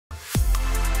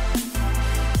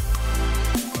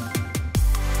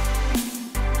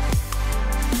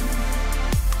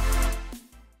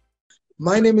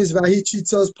My name is Vahid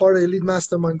Chitsaz, part of Elite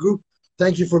Mastermind Group.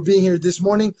 Thank you for being here this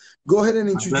morning. Go ahead and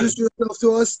introduce yourself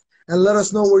to us and let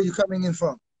us know where you're coming in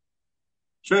from.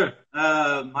 Sure.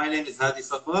 My name is Hady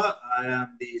Safa. I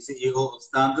am the CEO of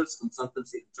Standards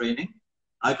Consultancy and Training.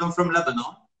 I come from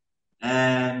Lebanon,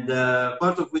 and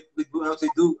part of what we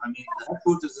do, I mean, the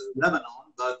headquarters is in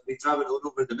Lebanon, but we travel all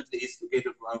over the Middle East to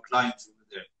cater for our clients over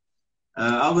there.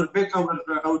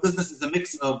 Our business is a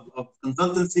mix of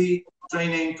consultancy,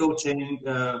 training, coaching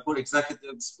for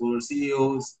executives, for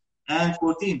CEOs, and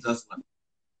for teams as well.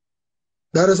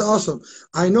 That is awesome.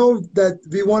 I know that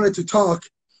we wanted to talk.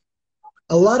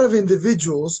 A lot of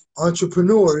individuals,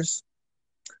 entrepreneurs,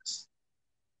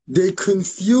 they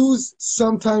confuse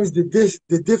sometimes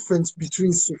the difference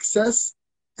between success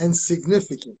and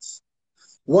significance.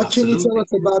 What Absolutely. Can you tell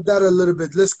us about that a little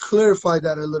bit? Let's clarify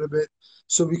that a little bit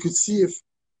so we could see if,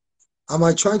 am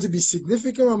I trying to be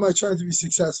significant or am I trying to be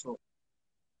successful?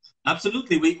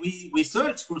 Absolutely. We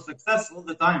search for success all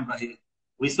the time, right?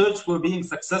 We search for being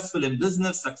successful in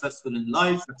business, successful in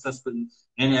life, successful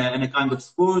in a kind of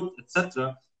sport,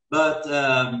 etc. But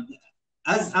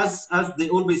as they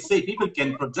always say, people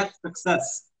can project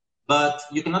success, but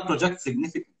you cannot project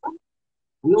significance.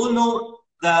 We all know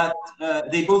that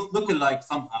they both look alike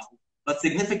somehow, but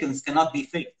significance cannot be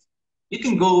faked. You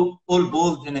can go all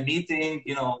bold in a meeting,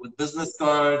 with business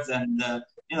cards and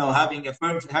having a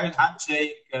firm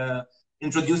handshake,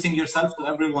 introducing yourself to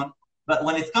everyone. But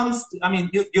when it comes to, I mean,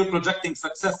 you're projecting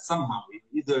success somehow,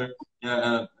 either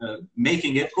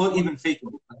making it or even faking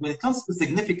it. But when it comes to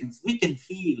significance, we can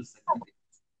feel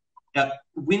significance. Yeah,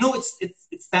 we know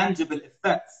it's tangible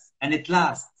effects, and it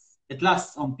lasts. It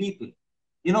lasts on people.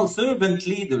 Servant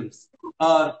leaders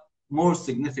are more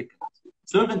significant.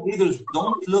 Servant leaders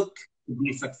don't look to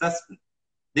be successful.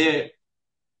 They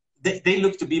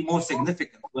look to be more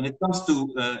significant. When it comes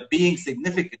to being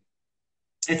significant,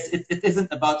 it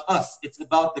isn't about us. It's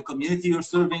about the community you're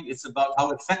serving. It's about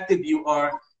how effective you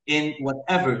are in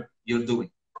whatever you're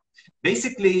doing.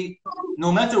 Basically,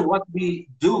 no matter what we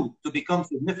do to become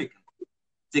significant,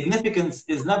 significance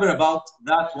is never about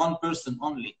that one person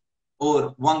only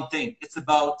or one thing. It's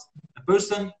about a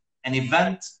person, an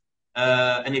event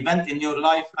in your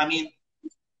life. I mean,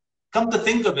 come to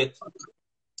think of it,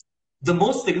 the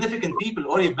most significant people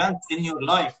or events in your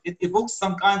life, it evokes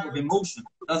some kind of emotion,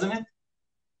 doesn't it?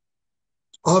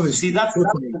 Obviously. See, that's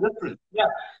the difference. Yeah.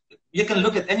 You can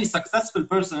look at any successful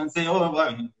person and say, oh,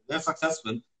 well, they're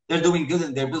successful. They're doing good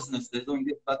in their business. They're doing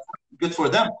it, but good for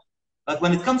them. But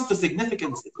when it comes to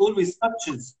significance, it always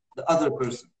touches the other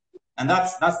person. And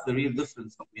that's the real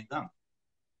difference between them.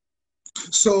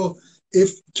 So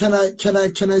can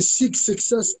I seek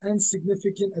success and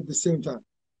significant at the same time?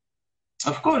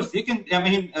 Of course, you can. I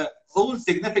mean, all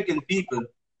significant people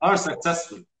are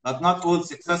successful, but not all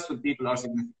successful people are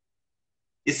significant.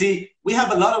 You see, we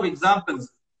have a lot of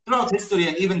examples throughout history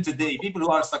and even today, people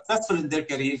who are successful in their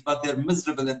careers, but they're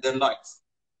miserable in their lives.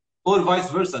 Or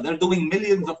vice versa. They're doing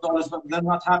millions of dollars, but they're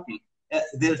not happy.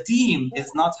 Their team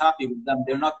is not happy with them.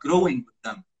 They're not growing with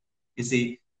them. You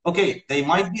see, okay, they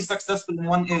might be successful in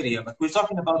one area, but we're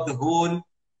talking about the whole,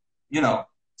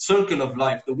 circle of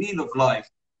life, the wheel of life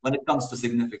when it comes to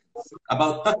significance,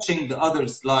 about touching the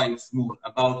others' lives more,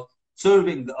 about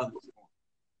serving the others more.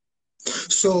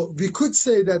 So we could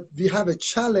say that we have a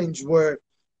challenge where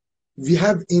we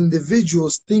have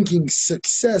individuals thinking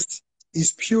success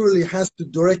is purely has to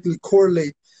directly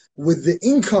correlate with the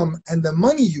income and the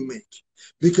money you make.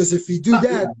 Because if we do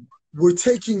that, we're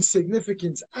taking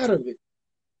significance out of it.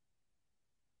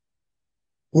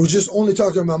 We're just only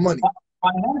talking about money.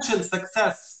 Financial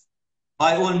success,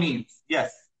 by all means,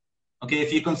 yes. Okay,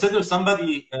 if you consider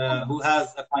somebody who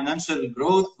has a financial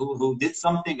growth, who did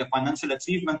something, a financial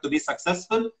achievement to be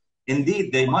successful,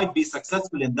 indeed, they might be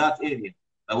successful in that area.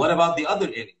 But what about the other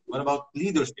area? What about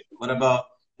leadership? What about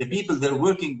the people they're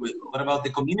working with? What about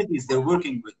the communities they're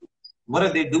working with? What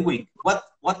are they doing?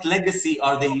 What legacy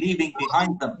are they leaving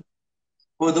behind them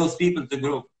for those people to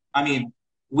grow? I mean,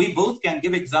 we both can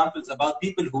give examples about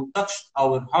people who touched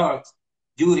our hearts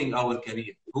during our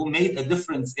career, who made a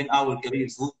difference in our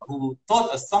careers, who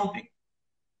taught us something.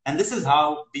 And this is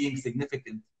how being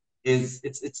significant is.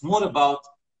 It's more about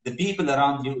the people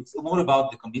around you. It's more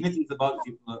about the communities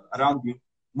around you,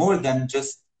 more than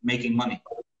just making money.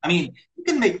 I mean, you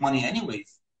can make money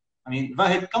anyways. I mean,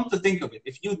 Vahid, come to think of it,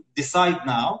 if you decide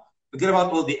now, forget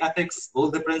about all the ethics,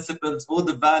 all the principles, all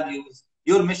the values,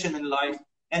 your mission in life,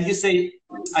 and you say,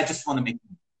 I just want to make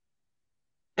money.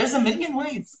 There's a million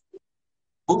ways,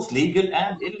 both legal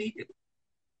and illegal.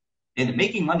 In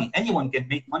making money, anyone can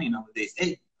make money nowadays.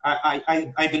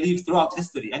 I believe throughout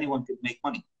history, anyone could make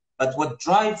money. But what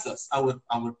drives us,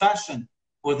 our passion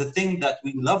for the thing that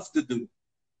we love to do,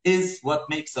 is what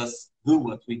makes us do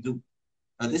what we do.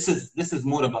 This is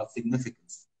more about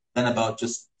significance than about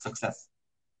just success.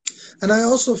 And I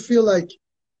also feel like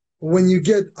when you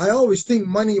get, I always think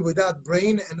money without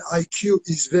brain and IQ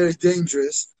is very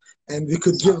dangerous. And we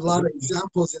could give a lot of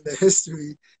examples in the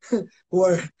history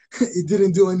where it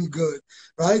didn't do any good,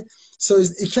 right? So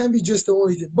it can't be just the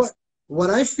only thing. But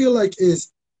what I feel like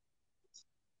is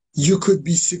you could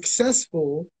be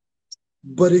successful,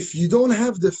 but if you don't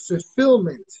have the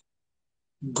fulfillment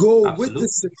go with the Absolutely.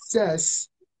 success,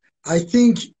 I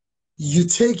think you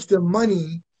take the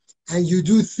money and you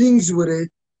do things with it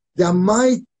that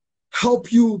might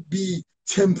help you be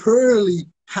temporarily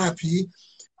happy,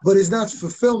 but it's not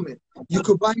fulfillment. You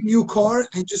could buy a new car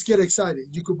and just get excited.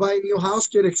 You could buy a new house,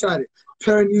 get excited.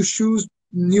 Pair of new shoes,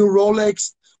 new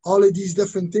Rolex, all of these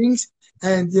different things.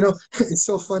 And, you know, it's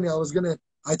so funny.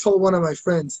 I told one of my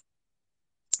friends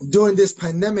during this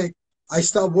pandemic, I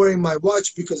stopped wearing my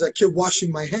watch because I kept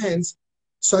washing my hands.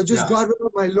 So I just Yeah. got rid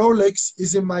of my Rolex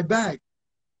is in my bag.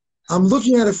 I'm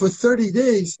looking at it for 30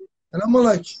 days and I'm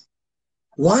like,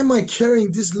 why am I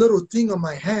carrying this little thing on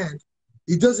my hand?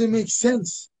 It doesn't make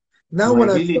sense. Now Do I when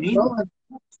I really put it need it? on,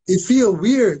 it feels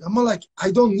weird. I'm like,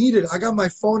 I don't need it. I got my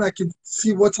phone. I can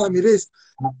see what time it is.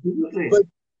 Absolutely. But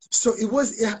so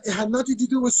it had nothing to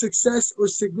do with success or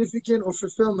significant or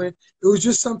fulfillment. It was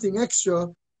just something extra.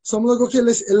 So I'm like, okay,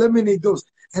 let's eliminate those.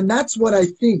 And that's what I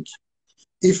think.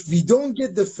 If we don't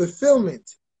get the fulfillment,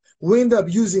 we end up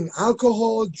using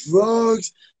alcohol,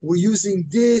 drugs, we're using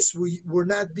this, we're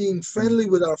not being friendly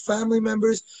with our family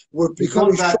members, we're We call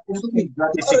becoming that struggling. instant A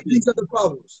lot of these are gratification. the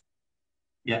problems.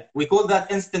 Yeah, we call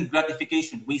that instant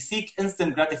gratification. We seek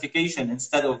instant gratification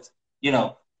instead of,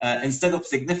 instead of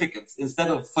significance, instead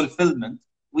of fulfillment.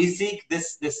 We seek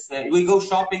we go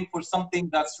shopping for something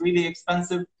that's really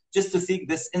expensive just to seek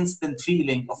this instant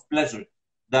feeling of pleasure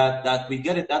that we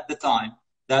get it at the time,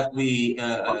 that we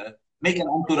make an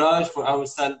entourage for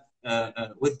ourselves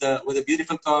with a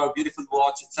beautiful car, beautiful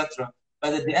watch, etc.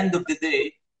 But at the end of the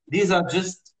day, these are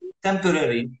just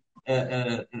temporary,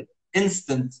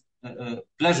 instant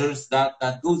pleasures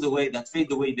that goes away, that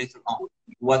fade away later on.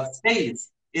 What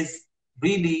stays is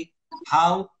really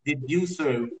how did you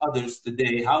serve others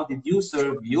today? How did you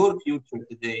serve your future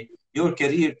today, your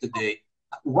career today?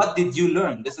 What did you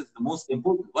learn? This is the most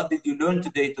important. What did you learn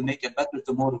today to make a better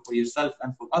tomorrow for yourself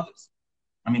and for others?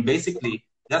 I mean, basically,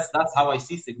 that's how I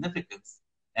see significance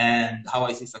and how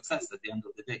I see success at the end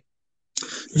of the day.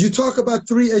 You talk about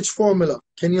 3H formula.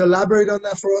 Can you elaborate on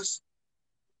that for us?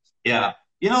 Yeah,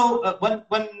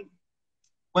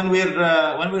 when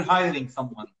we're hiring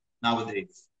someone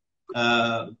nowadays,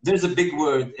 there's a big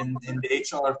word in the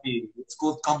HR field. It's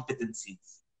called competencies,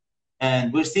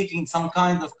 and we're seeking some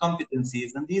kind of competencies,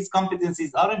 and these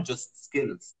competencies aren't just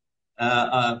skills.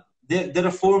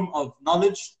 They're a form of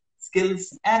knowledge,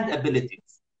 skills, and abilities.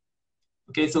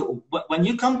 Okay, so when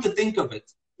you come to think of it,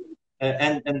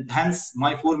 and hence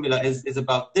my formula is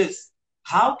about this.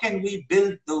 How can we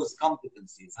build those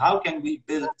competencies? How can we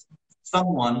build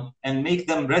someone and make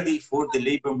them ready for the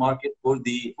labor market, for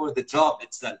the job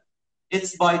itself?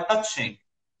 It's by touching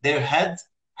their head,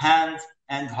 hand,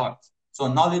 and heart.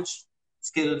 So knowledge,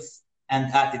 skills,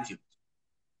 and attitude.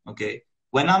 Okay.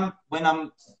 When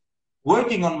I'm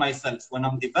working on myself, when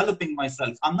I'm developing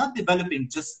myself, I'm not developing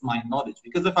just my knowledge,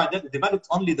 because if I developed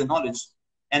only the knowledge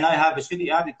and I have a shitty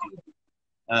attitude,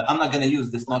 I'm not going to use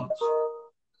this knowledge.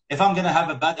 If I'm going to have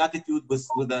a bad attitude with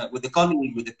a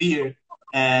colleague, with a peer,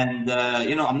 and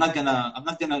I'm not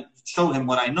gonna show him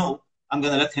what I know. I'm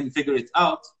going to let him figure it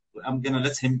out. I'm going to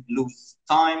let him lose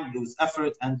time, lose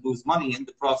effort, and lose money in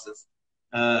the process.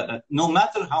 No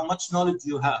matter how much knowledge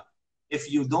you have, if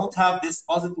you don't have this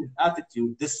positive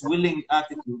attitude, this willing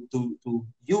attitude to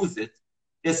use it,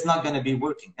 it's not going to be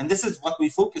working. And this is what we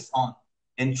focus on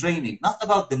in training, not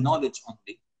about the knowledge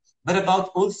only, but about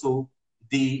also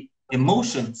the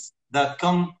emotions that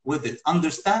come with it,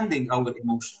 understanding our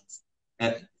emotions.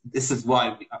 This is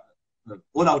why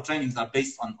all our trainings are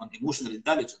based on emotional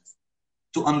intelligence,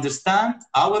 to understand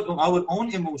our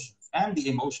own emotions and the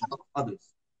emotions of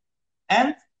others.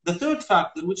 And the third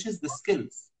factor, which is the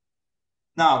skills.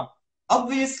 Now,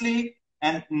 obviously,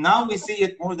 and now we see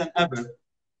it more than ever,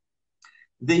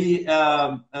 the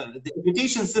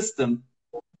education system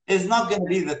is not going to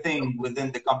be the thing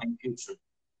within the coming future.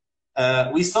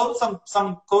 We saw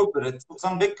some corporates,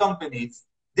 some big companies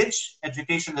ditch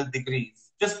educational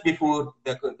degrees just before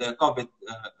the COVID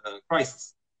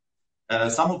crisis.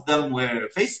 Some of them were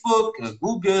Facebook,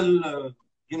 Google,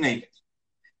 you name it.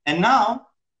 And now,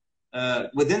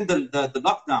 within the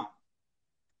lockdown,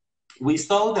 we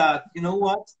saw that, you know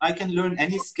what, I can learn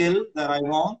any skill that I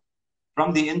want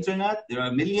from the internet. There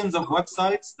are millions of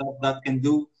websites that can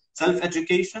do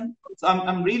self-education. So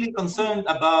I'm really concerned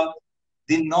about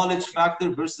the knowledge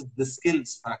factor versus the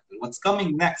skills factor. What's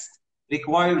coming next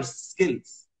requires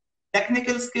skills,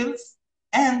 technical skills,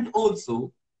 and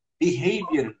also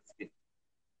behavioral skills.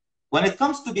 When it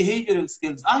comes to behavioral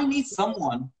skills, I need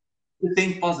someone to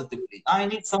think positively. I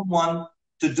need someone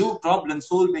to do problem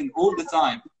solving all the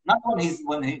time, not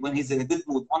when he's in a good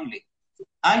mood only.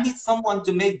 I need someone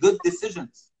to make good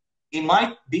decisions. He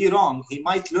might be wrong, he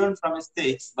might learn from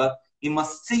mistakes, but he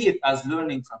must see it as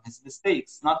learning from his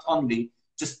mistakes, not only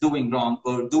just doing wrong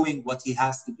or doing what he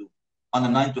has to do on a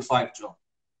 9-to-5 job.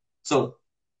 So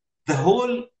the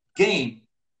whole game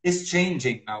is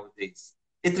changing nowadays.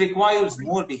 It requires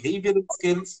more behavioral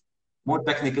skills, more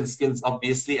technical skills,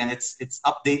 obviously, and it's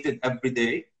updated every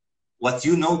day. What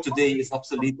you know today is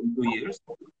obsolete in 2 years.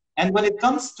 And when it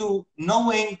comes to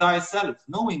knowing thyself,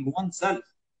 knowing oneself,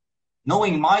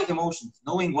 knowing my emotions,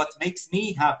 knowing what makes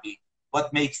me happy,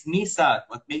 what makes me sad,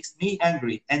 what makes me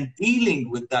angry, and dealing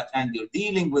with that anger,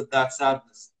 dealing with that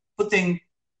sadness, putting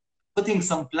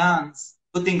some plans,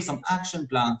 putting some action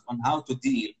plans on how to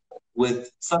deal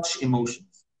with such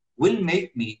emotions will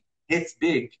make me hit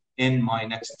big in my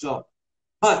next job.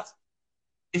 But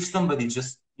if somebody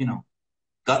just,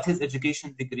 got his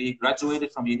education degree,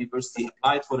 graduated from university,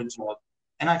 applied for a job,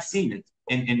 and I've seen it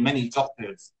in many job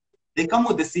fairs, they come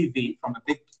with a CV from a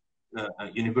big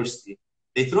university.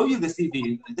 They throw you the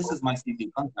CV, this is my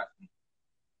CV, contact me.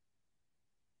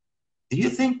 Do you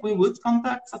think we would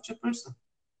contact such a person?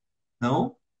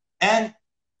 No. And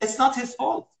it's not his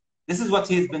fault. This is what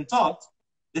he's been taught.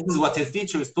 This is what his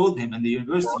teachers told him in the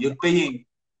university. You're paying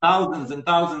thousands and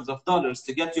thousands of dollars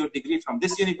to get your degree from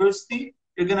this university.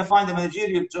 You're going to find a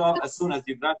managerial job as soon as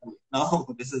you graduate. No,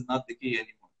 this is not the key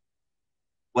anymore.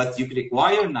 What you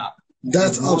require now.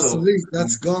 That's obsolete.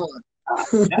 That's gone.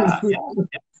 Yeah.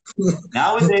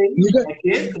 Nowadays, a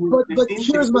kid who's 15, but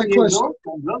here's my 16 years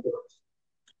question. old,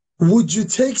 would you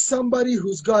take somebody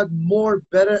who's got more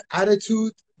better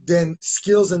attitude than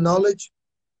skills and knowledge?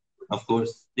 Of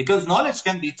course. Because knowledge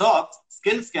can be taught,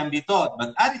 skills can be taught,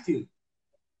 but attitude,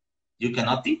 you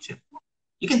cannot teach it.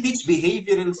 You can teach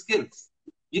behavioral skills.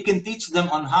 You can teach them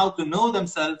on how to know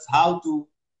themselves, how to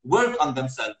work on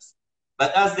themselves.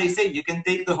 But as they say, you can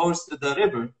take the horse to the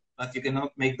river, but you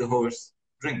cannot make the horse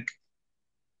drink.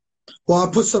 Well, I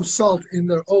put some salt in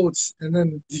their oats, and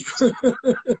then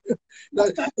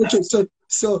okay.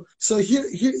 So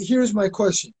here's my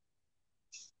question.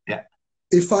 Yeah.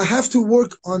 If I have to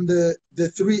work on the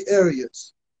three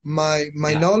areas, my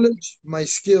knowledge, my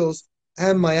skills,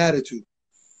 and my attitude,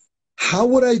 how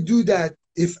would I do that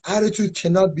if attitude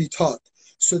cannot be taught?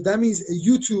 So that means a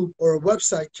YouTube or a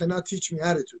website cannot teach me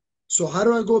attitude. So how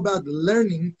do I go about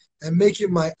learning and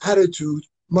making my attitude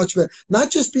much better?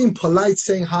 Not just being polite,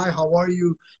 saying hi, how are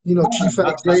you, not just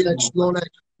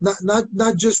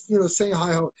saying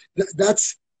hi, how.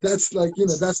 That's like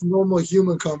that's normal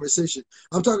human conversation.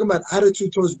 I'm talking about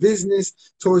attitude towards business,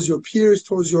 towards your peers,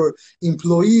 towards your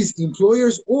employees,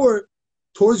 employers, or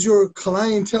towards your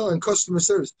clientele and customer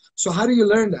service. So how do you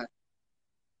learn that?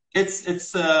 It's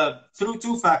through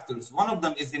two factors. One of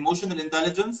them is emotional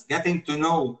intelligence, getting to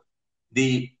know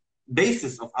the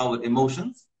basis of our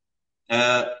emotions.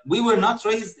 We were not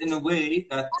raised in a way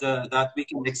that we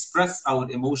can express our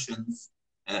emotions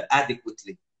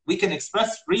adequately. We can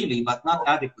express freely, but not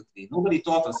adequately. Nobody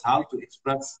taught us how to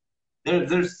express.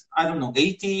 There's, I don't know,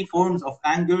 80 forms of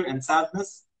anger and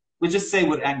sadness. We just say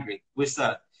we're angry, we're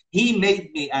sad. He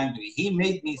made me angry. He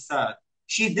made me sad.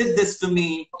 She did this to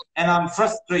me, and I'm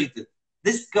frustrated.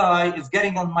 This guy is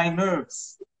getting on my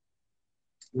nerves.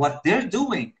 What they're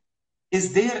doing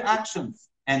is their actions,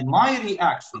 and my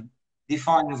reaction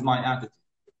defines my attitude.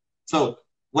 So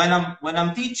when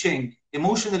I'm teaching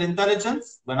emotional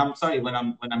intelligence, when I'm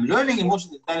learning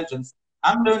emotional intelligence,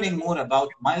 I'm learning more about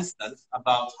myself,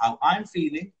 about how I'm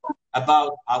feeling,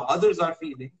 about how others are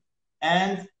feeling,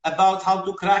 and about how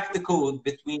to crack the code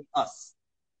between us.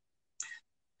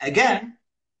 Again,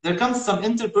 there comes some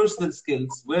interpersonal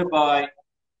skills whereby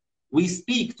we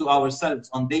speak to ourselves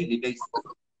on daily basis.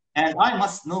 And I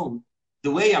must know the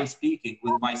way I'm speaking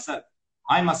with myself.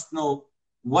 I must know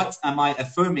what am I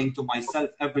affirming to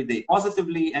myself every day,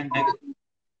 positively and negatively.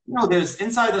 There's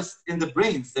inside us, in the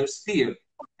brains, there's fear.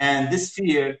 And this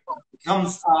fear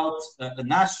comes out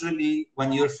naturally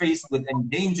when you're faced with any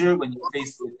danger, when you're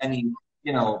faced with any,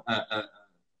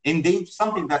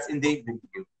 something that's endangering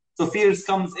you. So fears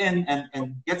comes in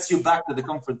and gets you back to the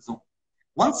comfort zone.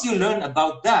 Once you learn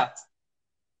about that,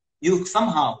 you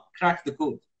somehow crack the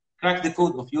code. crack the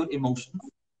code of your emotions,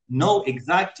 know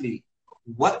exactly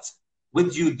what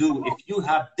would you do if you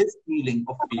have this feeling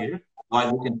of fear,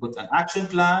 while you can put an action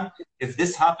plan. If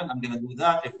this happened, I'm going to do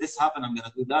that. If this happened, I'm going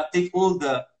to do that. Take all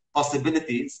the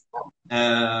possibilities.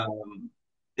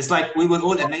 It's like we were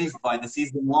all amazed by the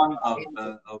season 1 of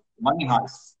Money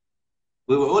Heist.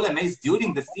 We were all amazed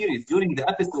during the series, during the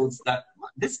episodes, that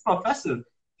this professor,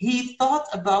 he thought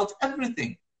about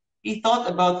everything. He thought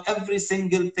about every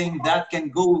single thing that can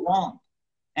go wrong,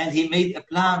 and he made a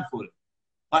plan for it.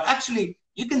 But actually,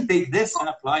 you can take this and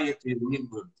apply it to your real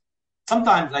world.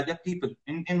 Sometimes I get people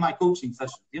in my coaching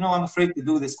sessions, you know, I'm afraid to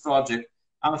do this project.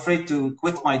 I'm afraid to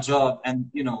quit my job and,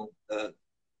 you know,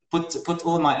 put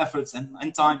all my efforts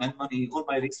and time and money, all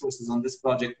my resources on this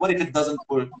project. What if it doesn't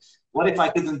work? What if I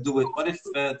couldn't do it? What if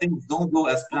things don't go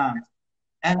as planned?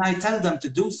 And I tell them to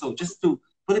do so, just to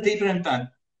put a paper and pen,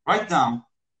 write down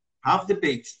half the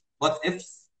page, what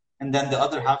ifs, and then the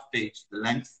other half page, the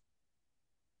length.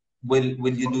 Will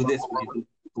you do this? Will you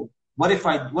do this?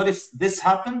 What if this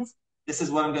happens? This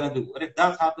is what I'm going to do. What if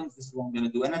that happens? This is what I'm going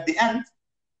to do. And at the end,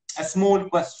 a small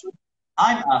question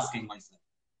I'm asking myself,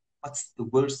 what's the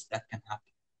worst that can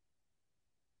happen?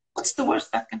 What's the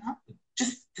worst that can happen?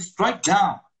 Just write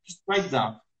down. Just write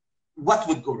down. What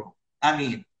would go wrong? I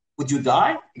mean, would you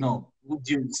die? No. Would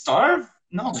you starve?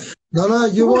 No. No,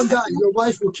 you won't die. Your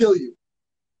wife will kill you.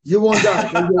 You won't die,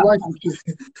 but your wife will kill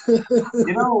you.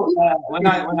 You know, when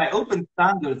I opened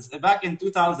Standards back in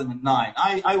 2009,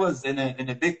 I was in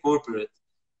a big corporate,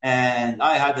 and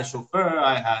I had a chauffeur,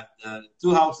 I had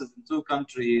 2 houses in 2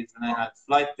 countries, and I had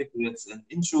flight tickets and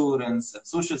insurance and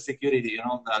social security and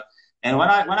all that. And when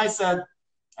I said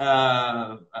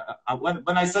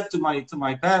when I said to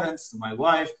my parents, to my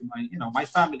wife, to my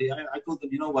family, I told them,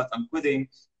 you know what, I'm quitting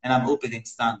and I'm opening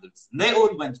Standards. And they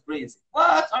all went crazy.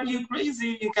 What? Are you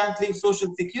crazy? You can't leave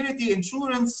social security,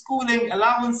 insurance, schooling,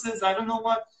 allowances, I don't know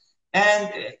what.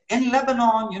 And in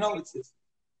Lebanon, you know,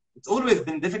 it's always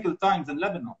been difficult times in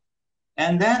Lebanon.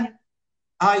 And then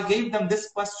I gave them this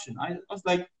question. I was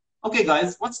like, okay,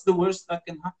 guys, what's the worst that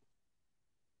can happen?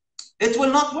 It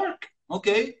will not work.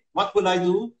 Okay, what will I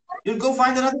do? You'll go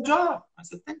find another job. I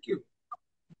said, thank you.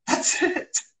 That's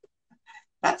it.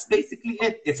 That's basically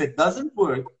it. If it doesn't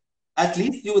work, at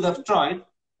least you would have tried.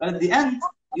 But at the end,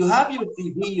 you have your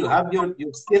CV, you have your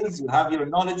skills, you have your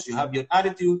knowledge, you have your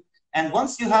attitude. And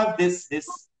once you have this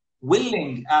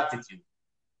willing attitude,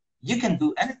 you can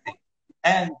do anything.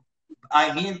 And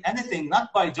I mean anything,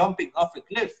 not by jumping off a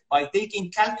cliff, by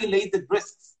taking calculated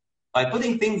risks, by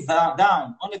putting things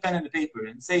down on a pen and a paper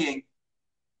and saying,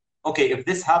 okay, if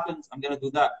this happens, I'm going to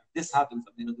do that. If this happens,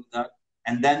 I'm going to do that.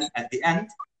 And then at the end,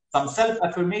 some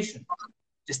self-affirmation.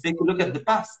 Just take a look at the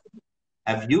past.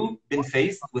 Have you been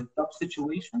faced with tough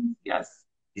situations? Yes.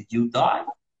 Did you die?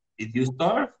 Did you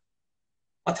starve?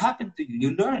 What happened to you?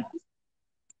 You learned.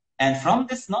 And from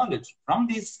this knowledge, from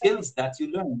these skills that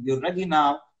you learned, you're ready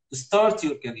now to start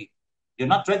your career. You're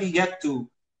not ready yet to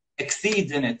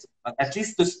exceed in it, but at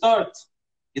least to start.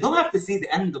 You don't have to see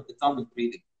the end of the tunnel,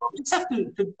 really. You just have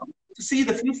to see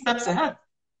the few steps ahead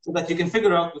so that you can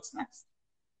figure out what's next.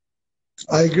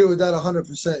 I agree with that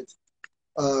 100%.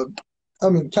 I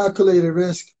mean, calculated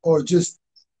risk or just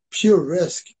pure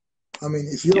risk. I mean,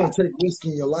 if you don't take risk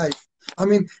in your life, I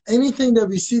mean, anything that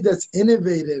we see that's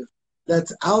innovative,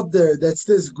 that's out there, that's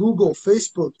this Google,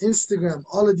 Facebook, Instagram,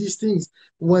 all of these things.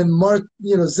 When Mark,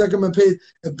 Zuckerman paid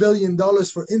 $1 billion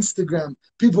for Instagram,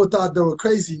 people thought they were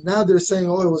crazy. Now they're saying,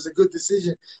 oh, it was a good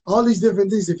decision. All these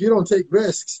different things. If you don't take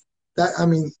risks, I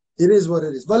mean, it is what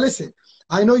it is. But listen,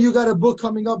 I know you got a book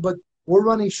coming up, but we're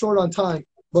running short on time.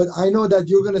 But I know that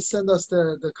you're going to send us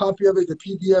the copy of it, the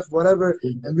PDF, whatever.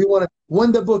 And we want to,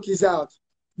 when the book is out,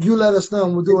 you let us know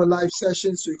and we'll do a live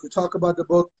session so you could talk about the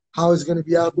book, how it's going to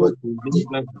be out. But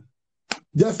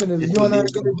definitely, you and I are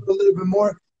going to do a little bit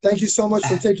more. Thank you so much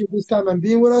for taking this time and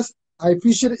being with us. I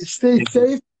appreciate it. Stay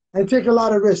safe and take a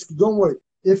lot of risk. Don't worry.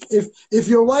 If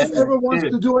your wife ever wants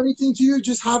to do anything to you,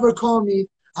 just have her call me.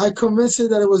 I convinced her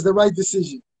that it was the right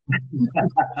decision.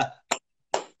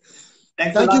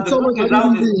 Thank you so much for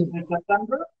in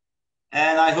September,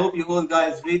 and I hope you all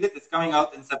guys read it. It's coming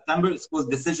out in September. It's called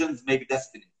Decisions Make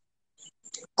Destiny.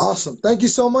 Awesome. Thank you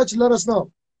so much. Let us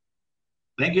know.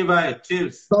 Thank you. Bye.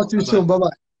 Cheers. Talk to you soon. Bye-bye.